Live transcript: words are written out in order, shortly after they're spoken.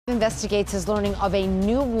Investigates is learning of a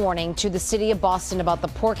new warning to the city of Boston about the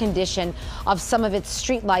poor condition of some of its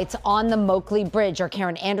streetlights on the Moakley Bridge. Our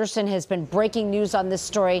Karen Anderson has been breaking news on this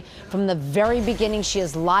story from the very beginning. She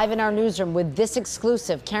is live in our newsroom with this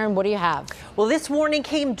exclusive. Karen, what do you have? Well, this warning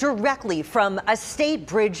came directly from a state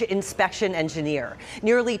bridge inspection engineer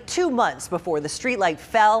nearly 2 months before the streetlight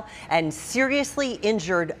fell and seriously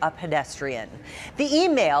injured a pedestrian. The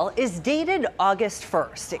email is dated August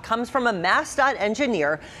 1st. It comes from a MassDOT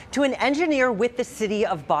engineer to an engineer with the city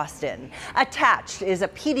of Boston. Attached is a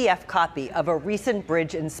PDF copy of a recent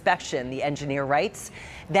bridge inspection, the engineer writes.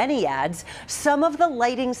 Then he adds, some of the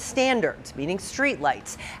lighting standards, meaning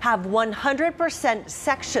streetlights, have 100%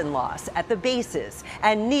 section loss at the bases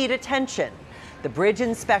and need attention. The bridge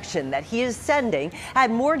inspection that he is sending had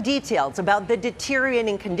more details about the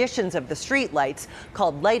deteriorating conditions of the streetlights,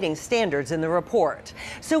 called lighting standards, in the report.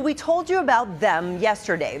 So we told you about them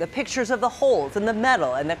yesterday, the pictures of the holes in the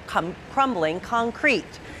metal and the crumbling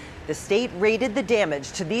concrete. The state rated the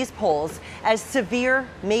damage to these poles as severe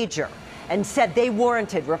major and said they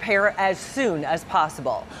warranted repair as soon as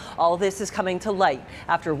possible. All this is coming to light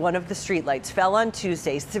after one of the streetlights fell on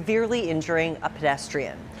Tuesday, severely injuring a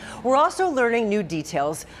pedestrian. We're also learning new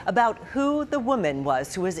details about who the woman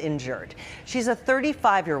was who was injured. She's a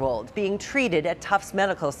 35-year-old being treated at Tufts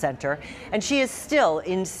Medical Center, and she is still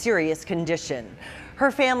in serious condition. Her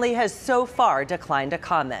family has so far declined to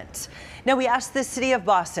comment. Now, we asked the city of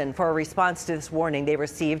Boston for a response to this warning they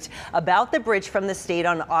received about the bridge from the state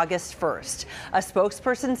on August 1st. A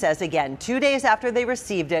spokesperson says, again, 2 days after they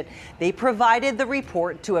received it, they provided the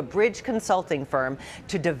report to a bridge consulting firm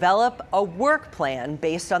to develop a work plan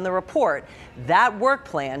based on the report. That work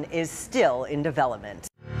plan is still in development.